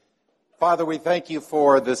Father, we thank you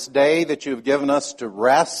for this day that you've given us to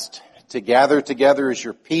rest, to gather together as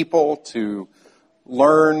your people, to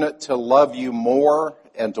learn to love you more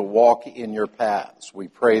and to walk in your paths. We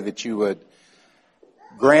pray that you would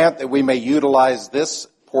grant that we may utilize this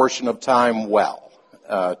portion of time well,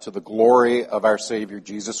 to the glory of our Savior,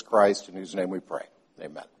 Jesus Christ, in whose name we pray.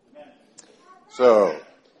 Amen. So,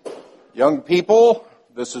 young people,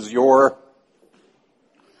 this is your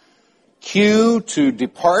cue to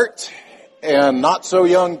depart. And not so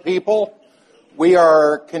young people, we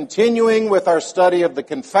are continuing with our study of the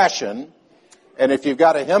Confession. And if you've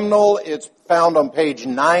got a hymnal, it's found on page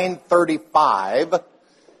 935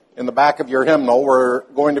 in the back of your hymnal. We're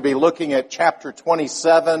going to be looking at chapter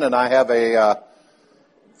 27, and I have a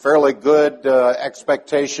fairly good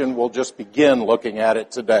expectation we'll just begin looking at it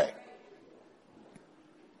today.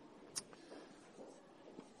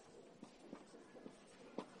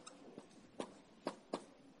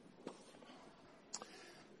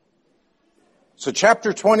 So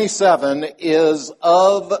chapter 27 is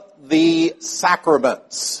of the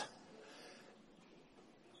sacraments.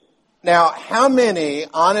 Now, how many,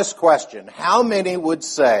 honest question, how many would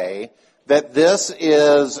say that this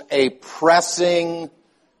is a pressing,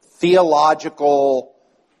 theological,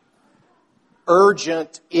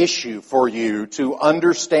 urgent issue for you to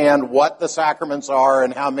understand what the sacraments are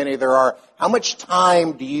and how many there are? How much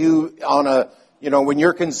time do you, when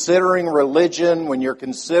you're considering religion, when you're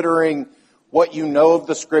considering what you know of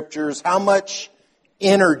the Scriptures, how much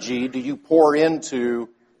energy do you pour into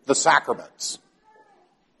the sacraments?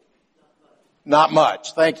 Not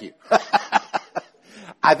much. Thank you.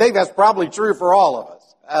 I think that's probably true for all of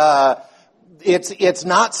us. It's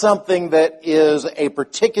not something that is a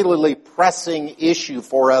particularly pressing issue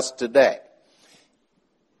for us today.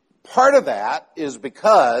 Part of that is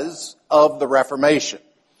because of the Reformation.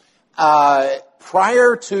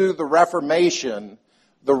 Prior to the Reformation,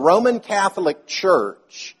 the Roman Catholic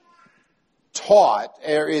Church taught,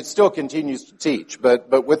 it still continues to teach,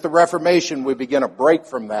 but with the Reformation we begin a break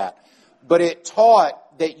from that. But it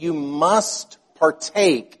taught that you must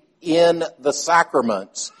partake in the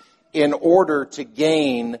sacraments in order to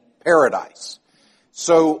gain paradise.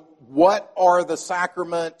 So what are the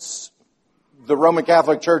sacraments? The Roman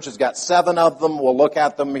Catholic Church has got 7 of them. We'll look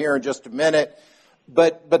at them here in just a minute.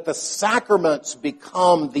 But the sacraments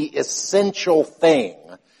become the essential thing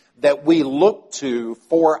that we look to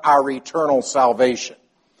for our eternal salvation.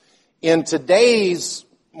 In today's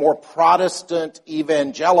more Protestant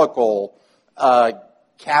evangelical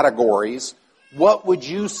categories, what would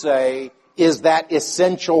you say is that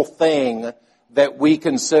essential thing that we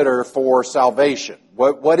consider for salvation?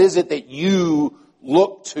 What is it that you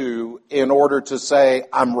look to in order to say,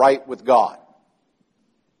 I'm right with God?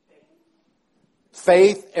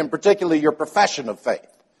 Faith, and particularly your profession of faith.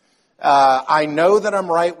 I know that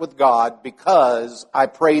I'm right with God because I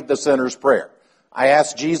prayed the sinner's prayer. I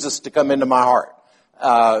asked Jesus to come into my heart.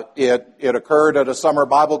 It occurred at a summer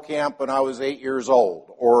Bible camp when I was 8 years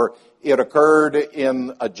old, or it occurred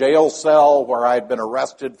in a jail cell where I had been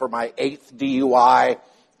arrested for my 8th DUI,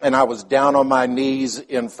 and I was down on my knees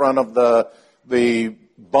in front of the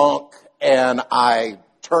bunk, and I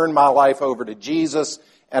turned my life over to Jesus,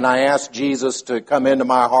 and I asked Jesus to come into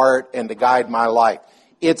my heart and to guide my life.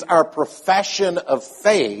 It's our profession of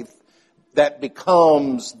faith that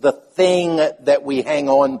becomes the thing that we hang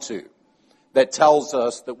on to, that tells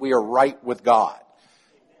us that we are right with God.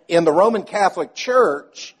 In the Roman Catholic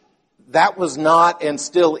Church, that was not and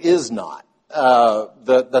still is not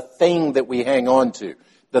the thing that we hang on to.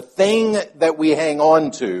 The thing that we hang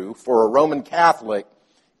on to for a Roman Catholic,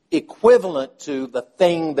 equivalent to the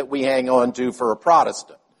thing that we hang on to for a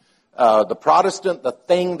Protestant. The Protestant, the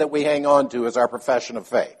thing that we hang on to is our profession of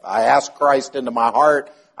faith. I asked Christ into my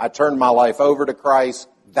heart. I turned my life over to Christ.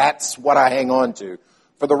 That's what I hang on to.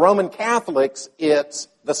 For the Roman Catholics, it's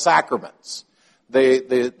the sacraments.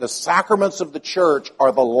 The sacraments of the church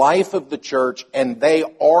are the life of the church, and they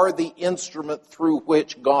are the instrument through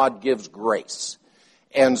which God gives grace.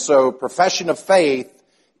 And so profession of faith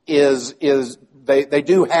they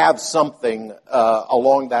do have something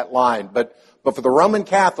along that line. But for the Roman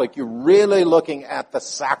Catholic, you're really looking at the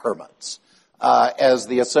sacraments as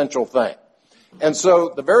the essential thing. And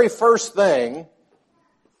so the very first thing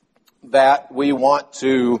that we want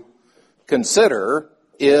to consider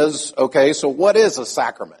is, okay, so what is a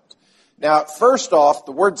sacrament? Now, first off,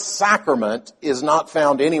 the word sacrament is not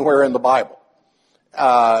found anywhere in the Bible.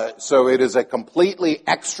 So it is a completely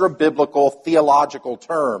extra-biblical theological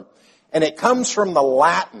term. And it comes from the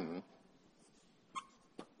Latin.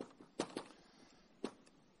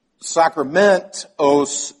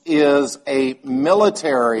 Sacramentos is a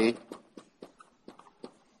military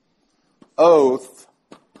oath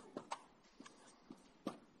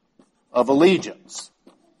of allegiance.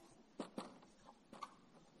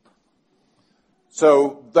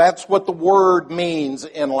 So that's what the word means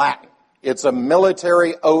in Latin. It's a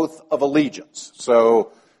military oath of allegiance.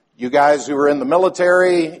 So you guys who are in the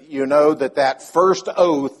military, you know that first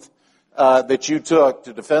oath that you took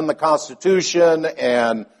to defend the Constitution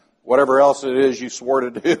and whatever else it is you swore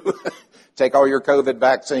to do, take all your COVID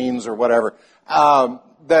vaccines or whatever,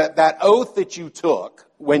 that oath that you took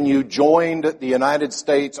when you joined the United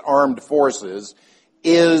States Armed Forces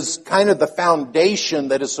is kind of the foundation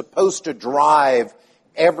that is supposed to drive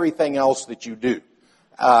everything else that you do.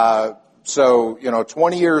 So,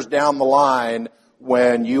 20 years down the line,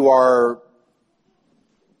 when you are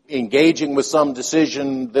engaging with some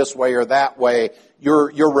decision this way or that way,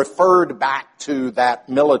 you're referred back to that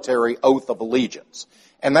military oath of allegiance.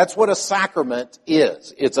 And that's what a sacrament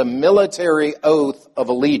is. It's a military oath of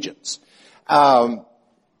allegiance.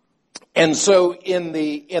 And so in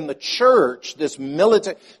the church, this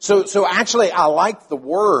military, so actually I like the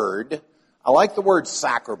word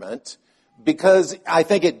sacrament because I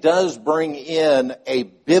think it does bring in a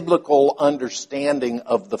biblical understanding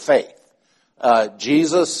of the faith.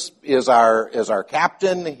 Jesus is our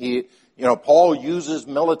captain. Paul uses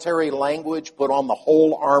military language, put on the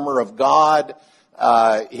whole armor of God.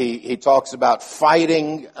 He talks about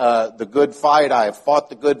fighting the good fight. I have fought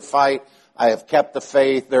the good fight. I have kept the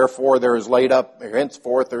faith. Therefore,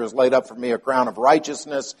 henceforth there is laid up for me a crown of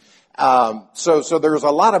righteousness. So there's a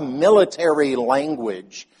lot of military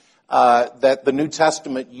language that the New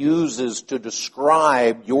Testament uses to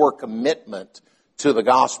describe your commitment to the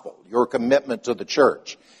gospel, your commitment to the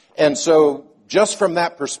church. And so just from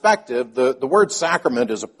that perspective, the word sacrament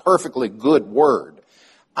is a perfectly good word.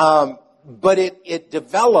 But it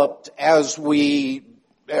developed as the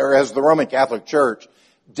Roman Catholic Church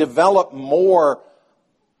developed more,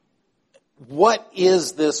 what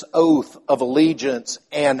is this oath of allegiance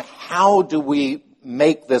and how do we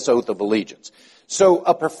make this oath of allegiance? So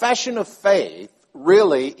a profession of faith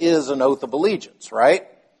really is an oath of allegiance, right?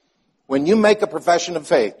 When you make a profession of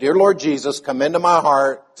faith, dear Lord Jesus, come into my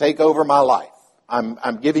heart, take over my life.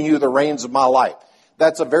 I'm giving you the reins of my life.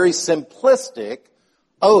 That's a very simplistic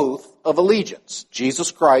oath of allegiance.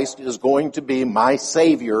 Jesus Christ is going to be my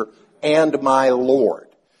Savior and my Lord.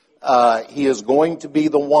 He is going to be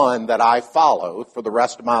the one that I follow for the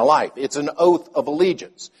rest of my life. It's an oath of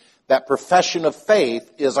allegiance. That profession of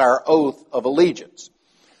faith is our oath of allegiance.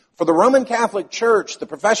 For the Roman Catholic Church, the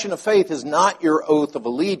profession of faith is not your oath of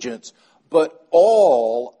allegiance, but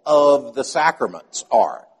all of the sacraments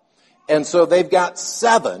are. And so they've got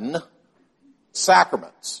 7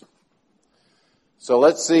 sacraments. So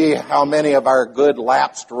let's see how many of our good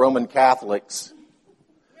lapsed Roman Catholics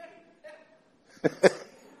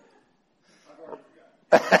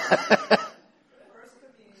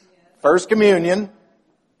First Communion.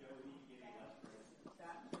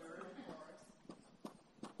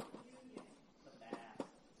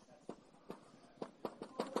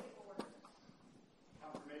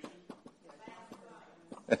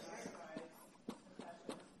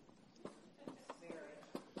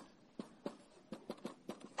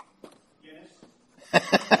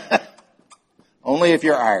 Only if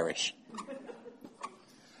you're Irish.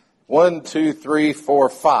 1, 2, 3, 4,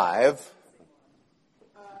 5. He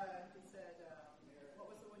said, what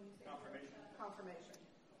was the one you said? Confirmation.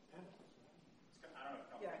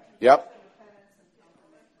 Yep.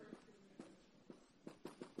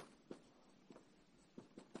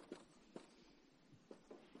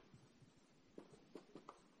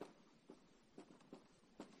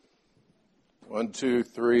 One, 2,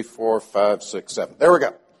 3, 4, 5, 6, 7. There we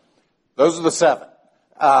go. Those are the 7.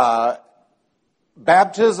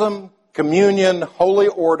 Baptism, communion, holy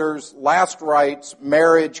orders, last rites,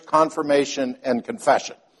 marriage, confirmation, and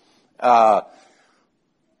confession.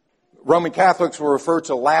 Roman Catholics will refer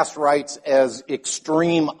to last rites as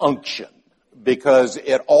extreme unction because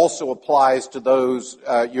it also applies to those,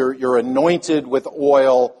 you're anointed with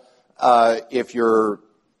oil if you're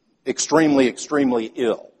extremely, extremely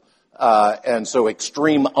ill. And so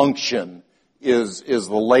extreme unction is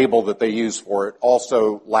the label that they use for it.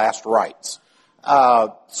 Also last rites.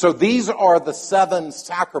 So these are the 7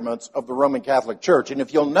 sacraments of the Roman Catholic Church. And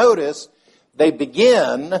if you'll notice, they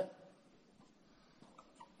begin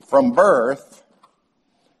from birth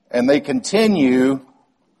and they continue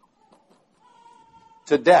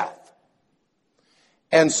to death.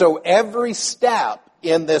 And so every step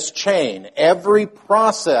in this chain, every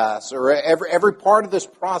process or every part of this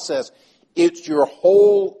process, it's your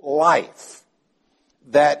whole life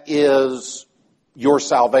that is your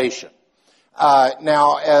salvation.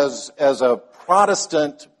 Now, as a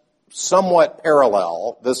Protestant somewhat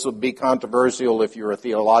parallel, this would be controversial if you're a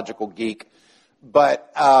theological geek,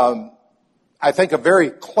 but I think a very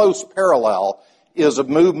close parallel is a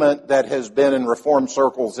movement that has been in Reformed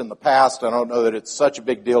circles in the past. I don't know that it's such a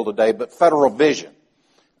big deal today, but Federal Vision.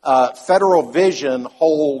 Federal Vision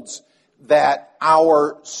holds that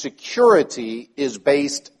our security is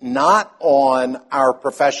based not on our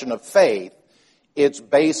profession of faith, it's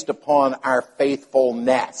based upon our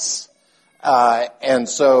faithfulness. And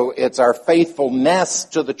so it's our faithfulness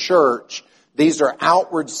to the church. These are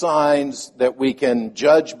outward signs that we can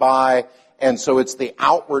judge by, and so it's the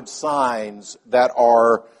outward signs that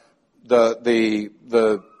are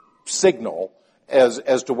the signal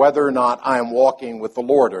as to whether or not I am walking with the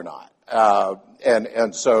Lord or not.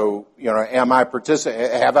 And so,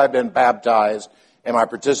 have I been baptized? Am I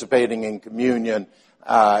participating in communion?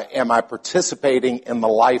 Am I participating in the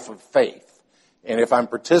life of faith? And if I'm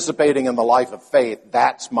participating in the life of faith,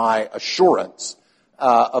 that's my assurance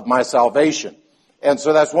of my salvation. And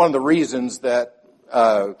so that's one of the reasons that,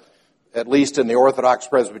 at least in the Orthodox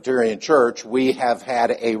Presbyterian Church, we have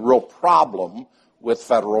had a real problem with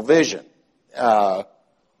Federal Vision.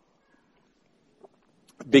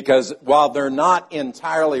 Because while they're not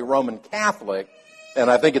entirely Roman Catholic, and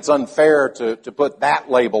I think it's unfair to put that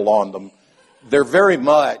label on them, they're very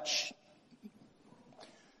much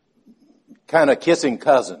kind of kissing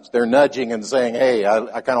cousins. They're nudging and saying, hey,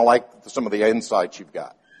 I kind of like some of the insights you've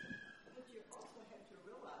got. But you also have to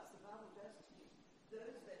realize the Bible does teach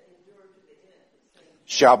those that endure to the end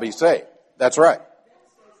Shall be saved. That's right. That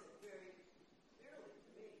says it very clearly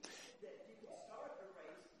to me that you can start a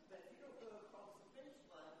race, but if you don't go across the finish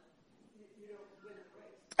line, you don't win the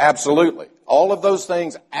race. Absolutely. All of those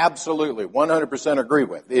things, absolutely, 100% agree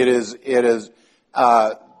with. It is,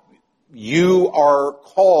 you are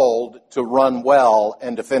called to run well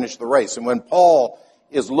and to finish the race. And when Paul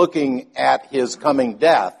is looking at his coming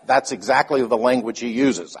death, that's exactly the language he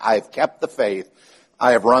uses. I have kept the faith,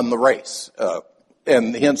 I have run the race,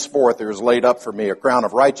 and henceforth there is laid up for me a crown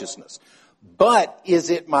of righteousness. But is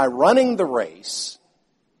it my running the race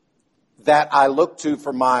that I look to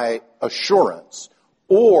for my assurance?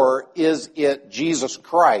 Or is it Jesus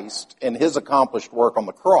Christ and his accomplished work on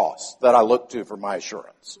the cross that I look to for my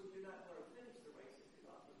assurance?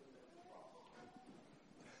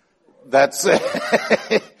 That's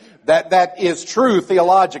that is true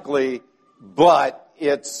theologically, but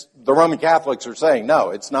it's the Roman Catholics are saying no.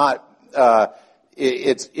 It's not.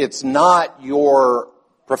 It's not your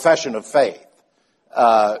profession of faith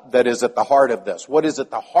that is at the heart of this. What is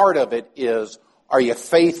at the heart of it is: are you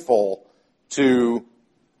faithful to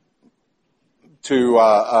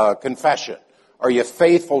confession? Are you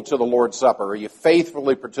faithful to the Lord's Supper? Are you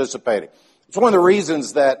faithfully participating? It's one of the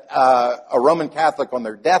reasons that a Roman Catholic on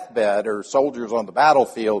their deathbed or soldiers on the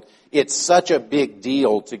battlefield, it's such a big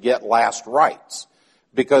deal to get last rites.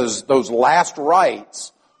 Because those last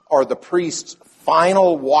rites are the priest's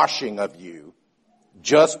final washing of you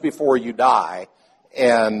just before you die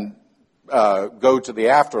and go to the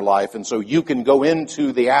afterlife. And so you can go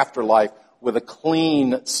into the afterlife with a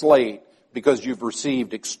clean slate because you've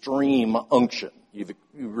received extreme unction. You've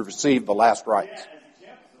received the last rites. Yeah, as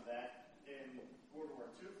examples of that, in World War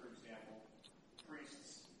II, for example,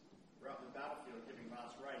 priests were out in the battlefield giving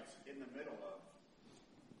last rites in the middle of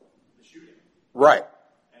the shooting. Right.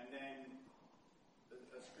 And then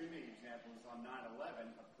a screaming example is on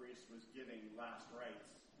 9/11, a priest was giving last rites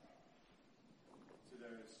to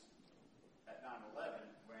those at 9/11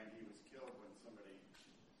 when he was killed when somebody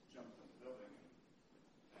jumped in the building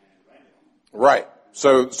and landed on him. Right.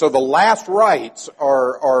 So the last rites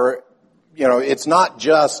are, it's not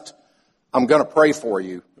just, I'm going to pray for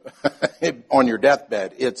you on your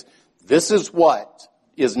deathbed. This is what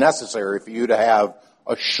is necessary for you to have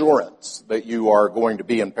assurance that you are going to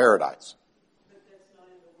be in paradise. But that's not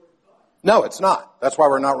in the Word of God. No, it's not. That's why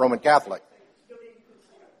we're not Roman Catholic. So if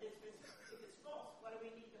it's false, why do we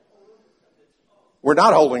need to hold on to something that's false? We're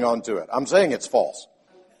not holding on to it. I'm saying it's false.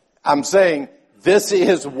 I'm saying this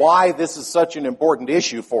is why this is such an important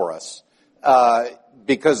issue for us,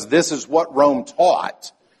 because this is what Rome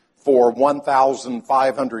taught for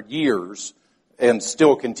 1,500 years and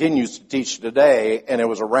still continues to teach today, and it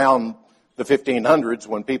was around the 1500s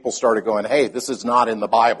when people started going, hey, this is not in the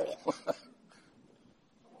Bible. What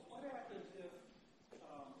happens if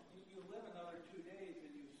you live another 2 days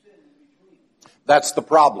and you sin in between? That's the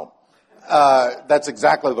problem. That's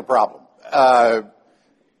exactly the problem.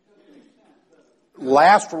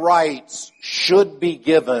 Last rites should be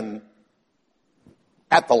given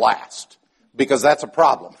at the last, because that's a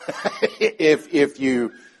problem. If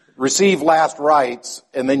you receive last rites,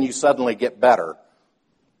 and then you suddenly get better,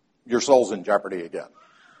 your soul's in jeopardy again.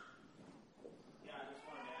 Yeah, I just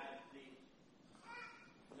wanted to add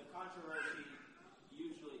the controversy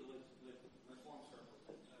usually with reform circles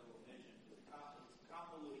and religion is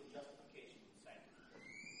convoluted justification and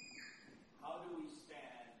sanctification. How do we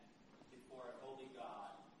stand before a holy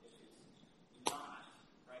God if it's not,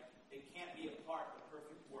 right? It can't be a part of the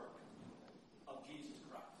perfect work of Jesus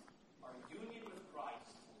Christ. Our union with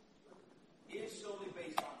Christ is solely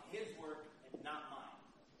based on his work and not mine.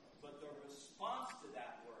 But the response to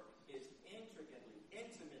that work is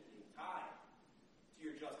intimately tied to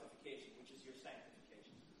your justification, which is your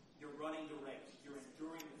sanctification. You're running the race. You're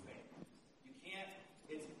enduring the faith. You can't,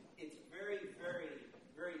 it's very, very,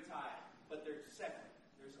 very tied, but they're separate.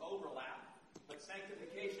 There's overlap. But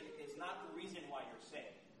sanctification is not the reason why you're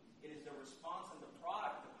saved. It is the response and the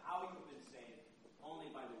product of how you've been saved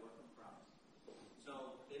only by the work of Christ.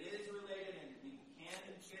 So it is related, and we can get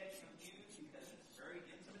confused because it's very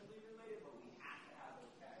intimately related, but we have to have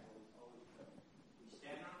those categories always covered. We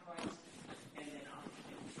stand on Christ, and then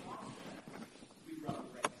in response to that, we run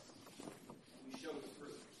the race. And we show the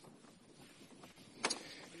fruit.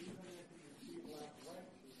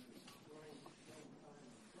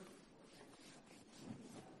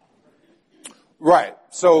 Right.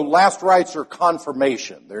 So last rites are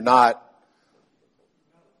confirmation. They're not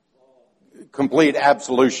complete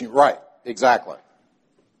absolution. Right. Exactly.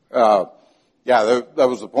 Yeah, that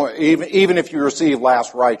was the point. Even if you receive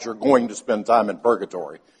last rites, you're going to spend time in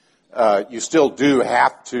purgatory. You still do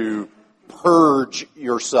have to purge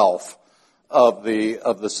yourself of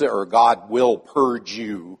the sin, or God will purge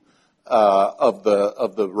you of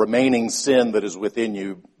the remaining sin that is within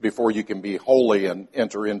you before you can be holy and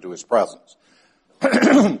enter into his presence.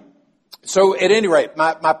 So at any rate,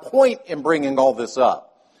 my point in bringing all this up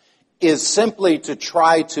is simply to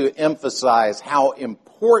try to emphasize how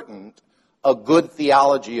important a good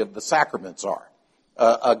theology of the sacraments are.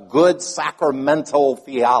 A good sacramental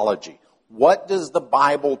theology. What does the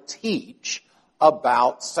Bible teach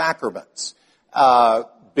about sacraments?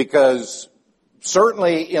 Because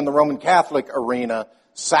certainly in the Roman Catholic arena,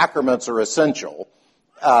 sacraments are essential,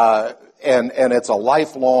 and it's a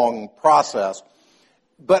lifelong process.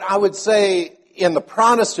 But I would say in the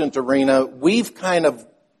Protestant arena, we've kind of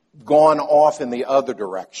gone off in the other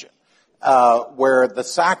direction, where the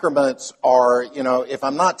sacraments are, if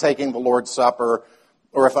I'm not taking the Lord's Supper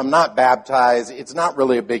or if I'm not baptized, it's not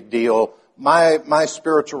really a big deal. My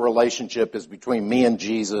spiritual relationship is between me and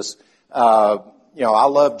Jesus. I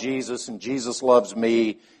love Jesus and Jesus loves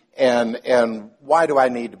me. And why do I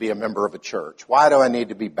need to be a member of a church? Why do I need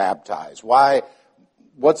to be baptized?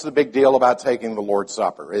 What's the big deal about taking the Lord's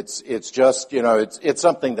Supper? It's just, it's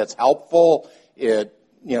something that's helpful. It,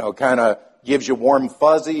 kind of gives you warm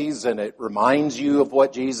fuzzies and it reminds you of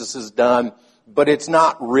what Jesus has done, but it's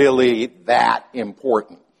not really that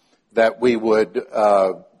important that we would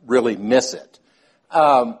really miss it.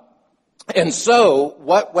 And so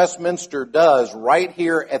what Westminster does right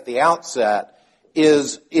here at the outset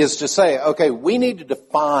is to say, okay, we need to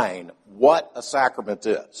define what a sacrament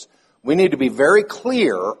is. We need to be very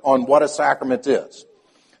clear on what a sacrament is.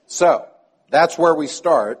 So that's where we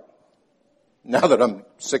start, now that I'm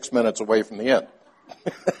 6 minutes away from the end.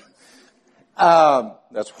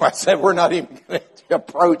 That's why I said we're not even going to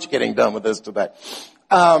approach getting done with this today.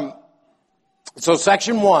 So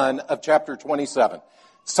section 1 of chapter 27.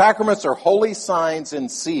 Sacraments are holy signs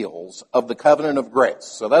and seals of the covenant of grace.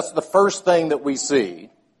 So that's the first thing that we see,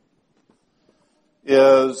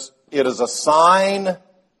 is it is a sign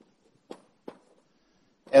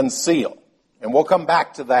and seal. And we'll come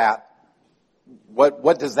back to that.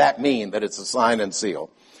 What does that mean, that it's a sign and seal?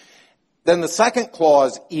 Then the second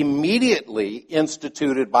clause, immediately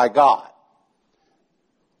instituted by God.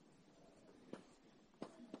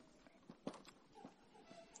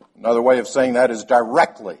 Another way of saying that is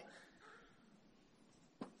directly.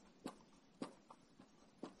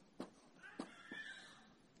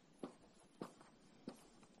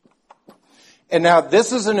 And now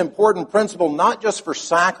this is an important principle, not just for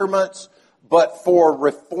sacraments, but for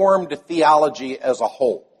Reformed theology as a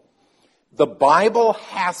whole. The Bible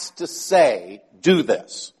has to say, do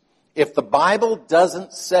this. If the Bible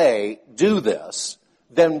doesn't say, do this,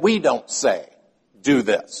 then we don't say, do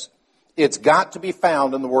this. It's got to be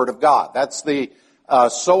found in the Word of God. That's the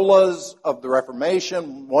solas of the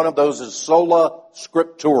Reformation. One of those is sola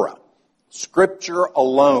scriptura. Scripture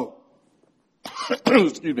alone.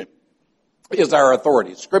 Excuse me. Is our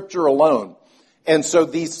authority. Scripture alone. And so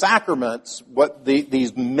these sacraments,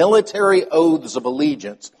 these military oaths of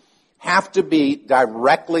allegiance, have to be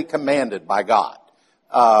directly commanded by God.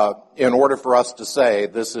 in order for us to say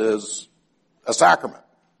this is a sacrament.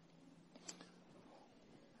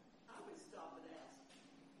 I would stop and ask,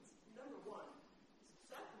 number one,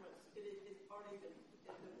 sacraments aren't even,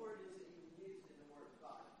 the word isn't even used in the Word of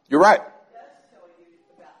God. You're right. It does tell you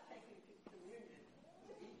about taking communion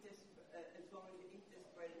to eat this, as long as you eat this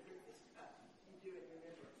bread and drink this cup, you do it in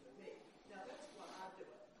remembrance of me. Now that's why I do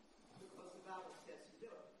it, because the Bible says to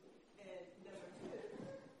do it. And number two,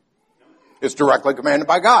 It's directly commanded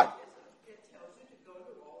by God. it tells you to go to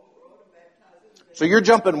all the world and baptize in the name So you're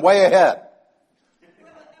jumping way ahead.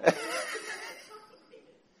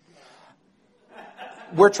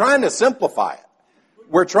 We're trying to simplify it.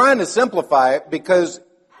 We're trying to simplify it because, I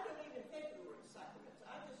don't even think of the word sacraments.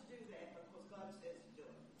 I just do that because God says to do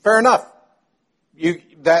it. fair enough,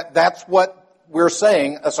 that's what we're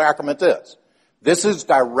saying a sacrament is. This is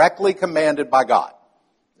directly commanded by God.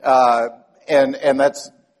 And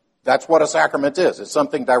that's what a sacrament is. It's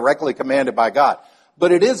something directly commanded by God.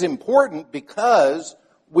 But it is important because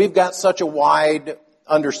we've got such a wide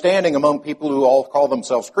understanding among people who all call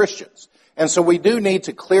themselves Christians. And so we do need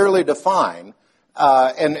to clearly define,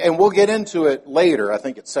 and we'll get into it later. I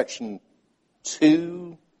think it's section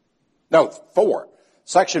 4.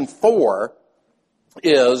 Section 4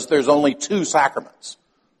 is there's only 2 sacraments,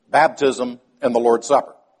 baptism and the Lord's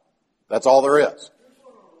Supper. That's all there is.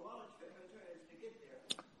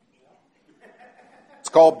 It's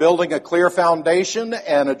called building a clear foundation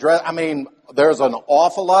and address. I mean, there's an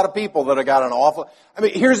awful lot of people that have got an awful. I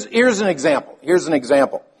mean, here's an example. Here's an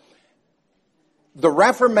example. The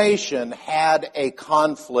Reformation had a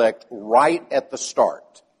conflict right at the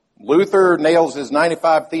start. Luther nails his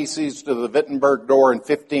 95 Theses to the Wittenberg door in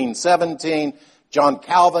 1517. John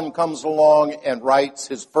Calvin comes along and writes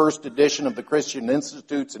his first edition of the Christian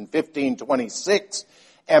Institutes in 1526.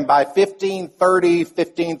 And by 1530,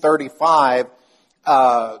 1535,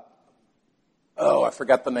 I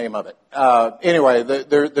forgot the name of it. Anyway,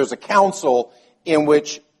 there's a council in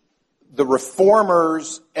which the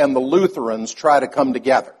Reformers and the Lutherans try to come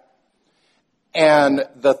together. And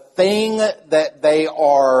the thing that they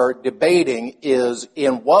are debating is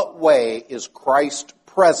in what way is Christ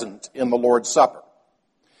present in the Lord's Supper?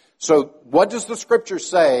 So what does the Scripture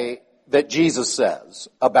say that Jesus says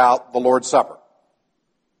about the Lord's Supper?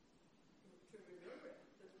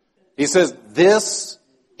 He says, "This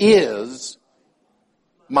is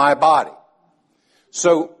my body."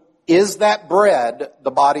 So is that bread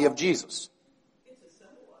the body of Jesus?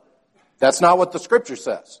 That's not what the Scripture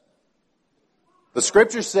says. The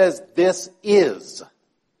Scripture says, "This is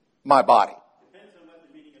my body." Depends on what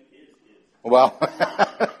the meaning of is. Well,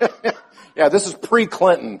 yeah, this is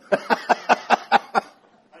pre-Clinton.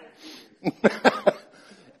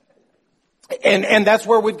 And that's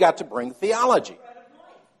where we've got to bring theology. Right of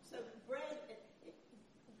life. So bread,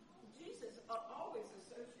 Jesus always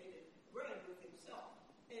associated bread with himself,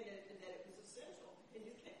 and that it was essential, and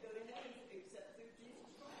you can't go to heaven except through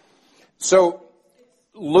Jesus Christ. So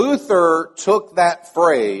Luther took that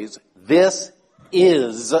phrase, "This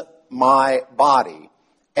is my body,"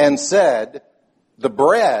 and said, the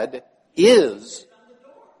bread is.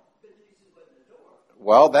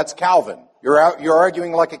 Well, that's Calvin. You're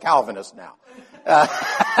arguing like a Calvinist now.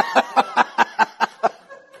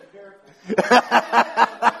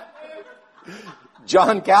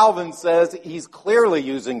 John Calvin says he's clearly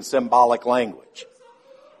using symbolic language.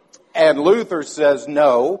 And Luther says,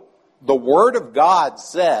 no, the Word of God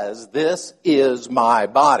says, "This is my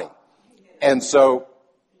body." And so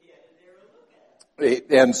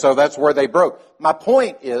that's where they broke. My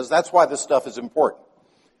point is, that's why this stuff is important,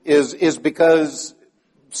 is because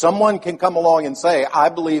someone can come along and say, "I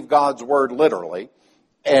believe God's Word literally,"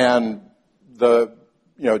 and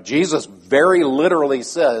Jesus very literally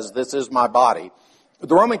says, "This is my body."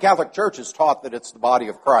 The Roman Catholic Church has taught that it's the body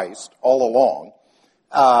of Christ all along.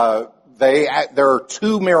 There are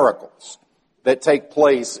 2 miracles that take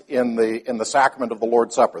place in the sacrament of the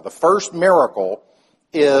Lord's Supper. The first miracle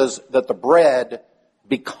is that the bread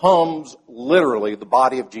becomes literally the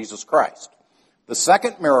body of Jesus Christ. The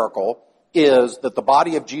second miracle is that the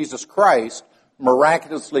body of Jesus Christ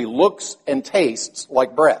miraculously looks and tastes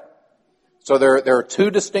like bread. So there are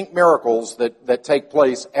 2 distinct miracles that take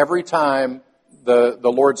place every time the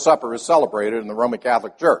Lord's Supper is celebrated in the Roman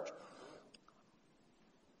Catholic Church.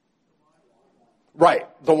 Right,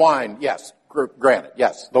 the wine, yes, granted,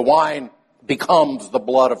 yes. The wine becomes the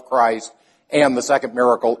blood of Christ, and the second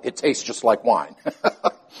miracle, it tastes just like wine.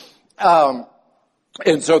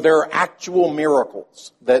 And so there are actual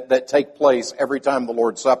miracles that take place every time the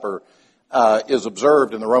Lord's Supper is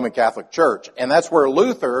observed in the Roman Catholic Church. And that's where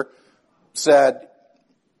Luther said,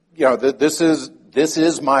 this is this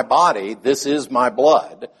is my body, this is my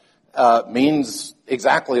blood, means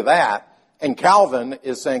exactly that. And Calvin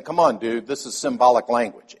is saying, come on, dude, this is symbolic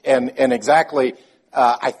language. And exactly,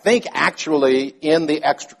 I think actually in the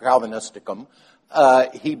Extra Calvinisticum,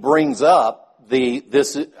 he brings up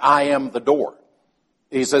I am the door.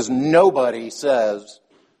 He says nobody says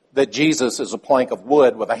that Jesus is a plank of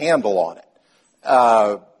wood with a handle on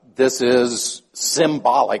it. This is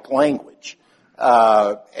symbolic language.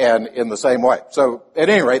 And in the same way. So at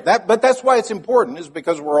any rate, but that's why it's important, is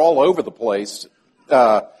because we're all over the place,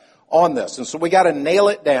 on this. And so we got to nail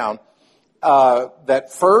it down,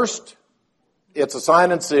 that first, it's a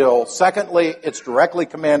sign and seal. Secondly, it's directly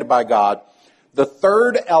commanded by God. The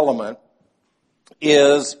third element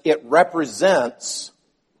is it represents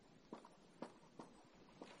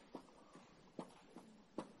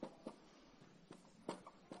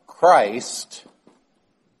Christ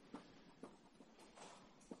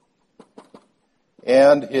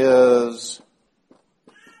and his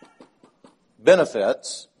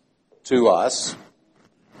benefits to us.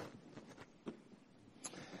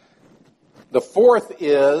 The fourth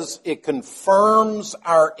is it confirms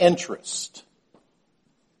our interest.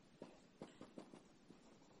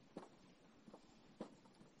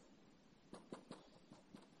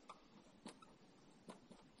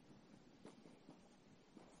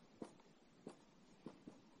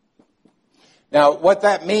 Now, what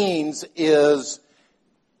that means is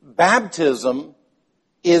baptism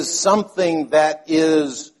is something that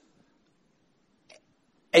is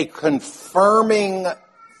a confirming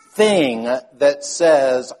thing that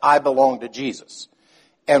says, I belong to Jesus.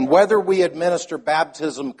 And whether we administer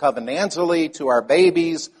baptism covenantally to our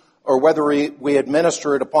babies or whether we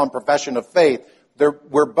administer it upon profession of faith,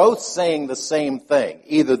 we're both saying the same thing.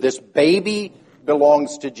 Either this baby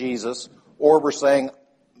belongs to Jesus, or we're saying,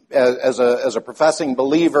 as a professing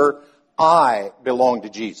believer, I belong to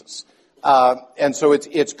Jesus. And so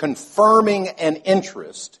it's confirming an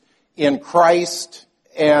interest in Christ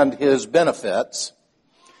and his benefits,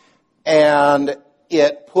 and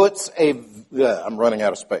it puts I'm running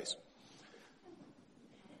out of space.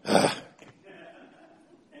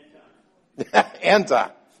 End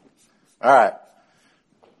time. All right.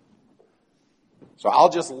 So I'll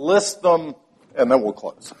just list them, and then we'll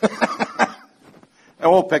close.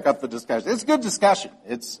 And we'll pick up the discussion. It's a good discussion.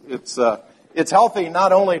 It's healthy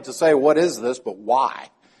not only to say what is this, but why.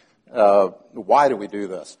 Why do we do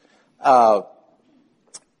this?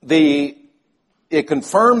 It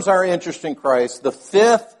confirms our interest in Christ. The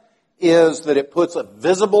fifth is that it puts a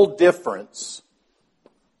visible difference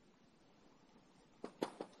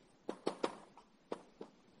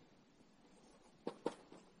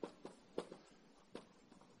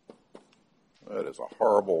That is a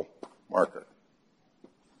horrible marker.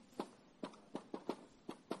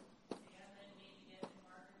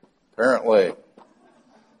 Apparently.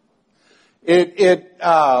 It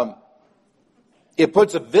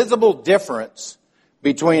puts a visible difference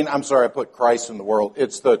between, I put Christ in the world.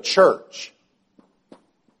 It's the church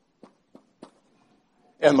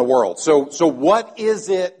and the world. So what is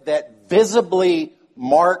it that visibly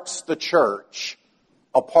marks the church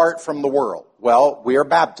apart from the world? Well, we are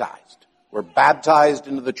baptized. We're baptized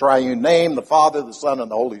into the triune name, the Father, the Son, and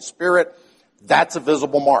the Holy Spirit. That's a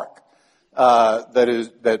visible mark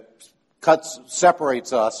that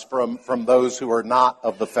separates us from those who are not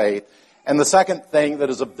of the faith. And the second thing that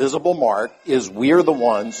is a visible mark is we are the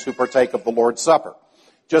ones who partake of the Lord's Supper.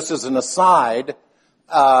 Just as an aside,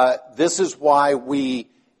 this is why we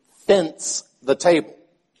fence the table.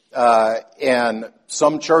 And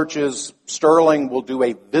some churches, Sterling, will do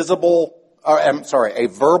a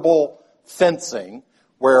verbal fencing,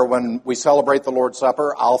 where when we celebrate the Lord's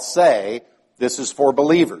Supper, I'll say, this is for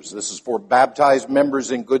believers. This is for baptized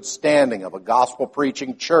members in good standing of a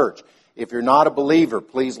gospel-preaching church. If you're not a believer,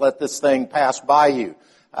 please let this thing pass by you.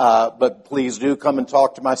 But please do come and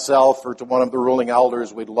talk to myself or to one of the ruling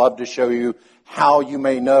elders. We'd love to show you how you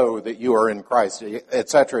may know that you are in Christ,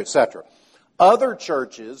 etc., etc. Other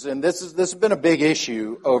churches, and this has been a big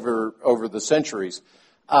issue over the centuries,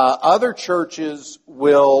 other churches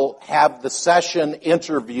will have the session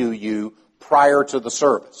interview you prior to the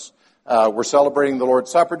service. We're celebrating the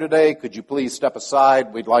Lord's Supper today. Could you please step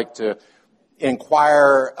aside? We'd like to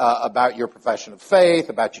inquire about your profession of faith,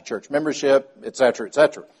 about your church membership, etc.,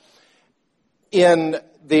 etc. In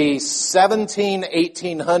the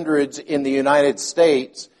 1800s in the United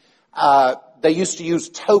States, they used to use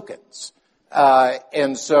tokens.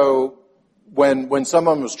 And so when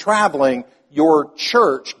someone was traveling, your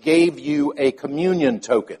church gave you a communion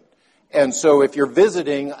token. And so if you're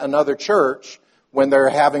visiting another church, when they're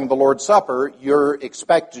having the Lord's Supper, you're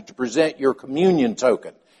expected to present your communion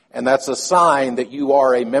token. And that's a sign that you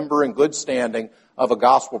are a member in good standing of a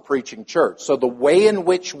gospel-preaching church. So the way in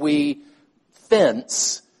which we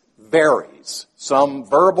fence varies. Some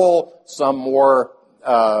verbal, some more,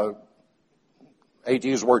 I hate to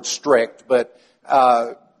use the word strict, but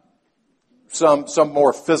some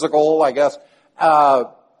more physical, I guess.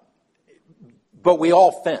 But we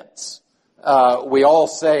all fence. We all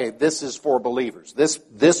say this is for believers.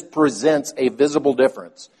 This presents a visible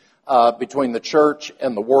difference between the church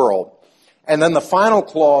and the world. And then the final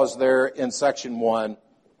clause there in section 1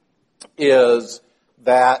 is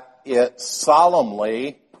that it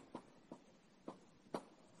solemnly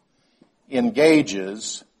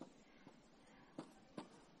engages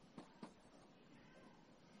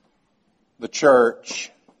the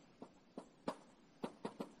church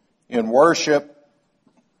in worship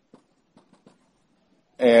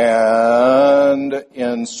and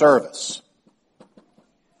in service.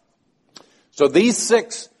 So these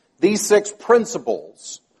six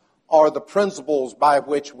principles are the principles by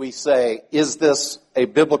which we say, is this a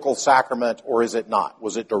biblical sacrament or is it not?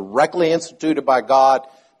 Was it directly instituted by God?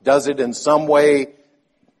 Does it in some way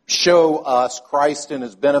show us Christ and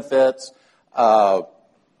His benefits?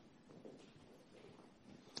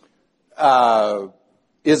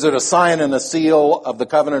 Is it a sign and a seal of the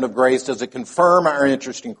covenant of grace? Does it confirm our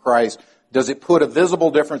interest in Christ? Does it put a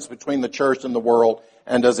visible difference between the church and the world?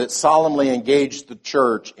 And does it solemnly engage the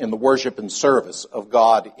church in the worship and service of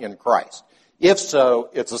God in Christ? If so,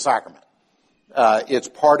 it's a sacrament. It's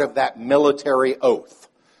part of that military oath.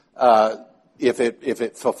 If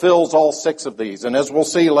it fulfills all 6 of these, and as we'll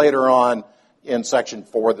see later on in section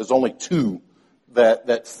 4, there's only 2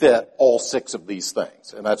 that fit all 6 of these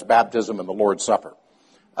things, and that's baptism and the Lord's Supper.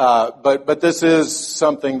 But this is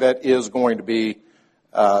something that is going to be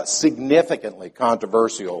significantly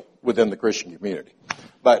controversial within the Christian community.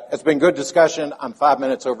 But it's been good discussion. I'm 5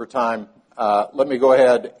 minutes over time. Let me go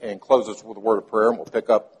ahead and close this with a word of prayer, and we'll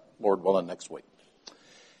pick up, Lord willing, next week.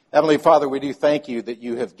 Heavenly Father, we do thank you that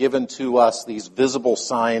you have given to us these visible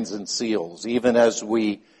signs and seals, even as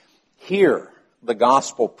we hear the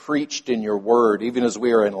gospel preached in your word, even as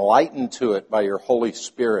we are enlightened to it by your Holy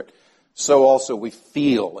Spirit. So also we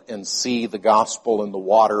feel and see the gospel in the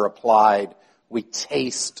water applied. We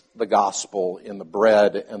taste the gospel in the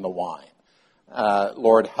bread and the wine.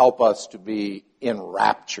 Lord, help us to be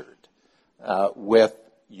enraptured with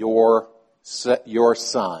your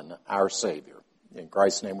Son, our Savior. In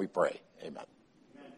Christ's name we pray. Amen.